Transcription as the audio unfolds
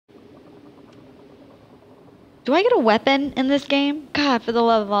Do I get a weapon in this game? God, for the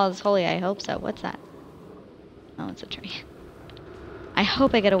love of all that's holy, I hope so. What's that? Oh, it's a tree. I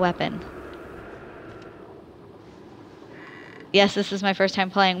hope I get a weapon. Yes, this is my first time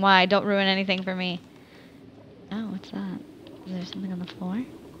playing. Why? Don't ruin anything for me. Oh, what's that? Is there something on the floor?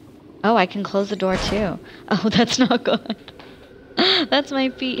 Oh, I can close the door too. Oh, that's not good. That's my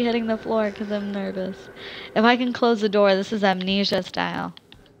feet hitting the floor because I'm nervous. If I can close the door, this is amnesia style.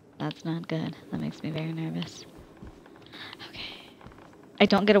 That's not good. That makes me very nervous. Okay. I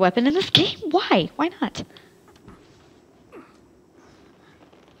don't get a weapon in this game? Why? Why not?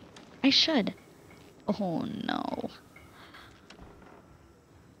 I should. Oh, no.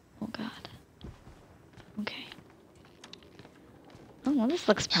 Oh, God. Okay. Oh, well, this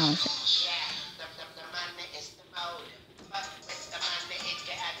looks promising.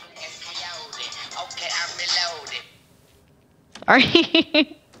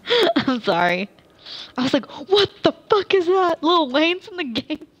 Sorry. I'm sorry. I was like, what the fuck is that? Lil Wayne's in the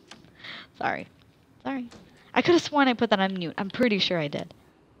game. Sorry. Sorry. I could have sworn I put that on mute. I'm pretty sure I did.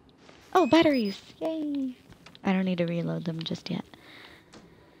 Oh, batteries. Yay. I don't need to reload them just yet.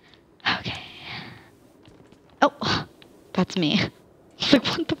 Okay. Oh, that's me. It's like,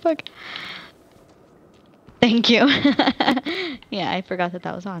 what the fuck? Thank you. Yeah, I forgot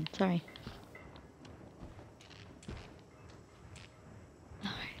that was on. Sorry.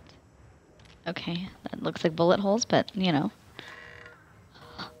 Alright. Okay, that looks like bullet holes, but, you know.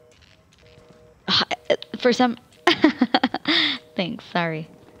 For some... Thanks, sorry.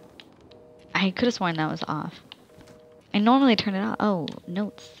 I could have sworn that was off. I normally turn it off. Oh,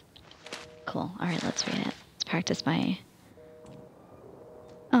 notes. Cool. Alright, let's read it. Let's practice my...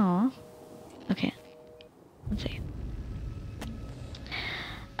 Oh. Okay. Let's see.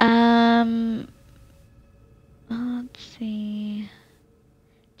 Let's see.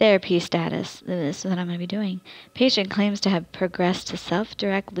 Therapy status. This is what I'm going to be doing. Patient claims to have progressed to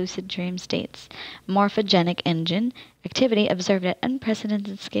self-direct lucid dream states. Morphogenic engine. Activity observed at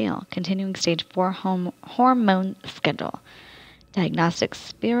unprecedented scale. Continuing stage 4 hormone schedule. Diagnostic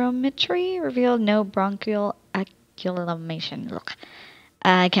spirometry revealed no bronchial accumulation. Look.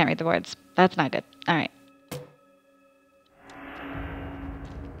 I can't read the words. That's not good. Alright.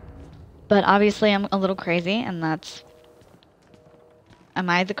 But obviously I'm a little crazy, and that's... Am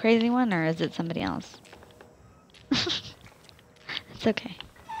I the crazy one, or is it somebody else? It's okay.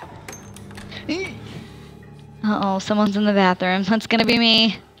 Uh-oh, someone's in the bathroom. That's gonna be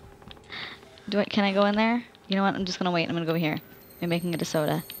me. Can I go in there? You know what? I'm just gonna wait. I'm gonna go here. Maybe I can get a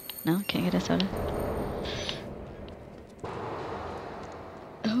soda. No? Can't get a soda?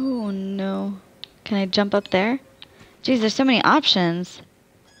 Oh, no. Can I jump up there? Jeez, there's so many options.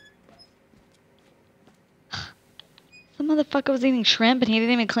 Some motherfucker was eating shrimp and he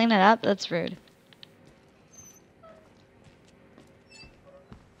didn't even clean it up? That's rude.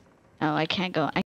 Oh, I can't go.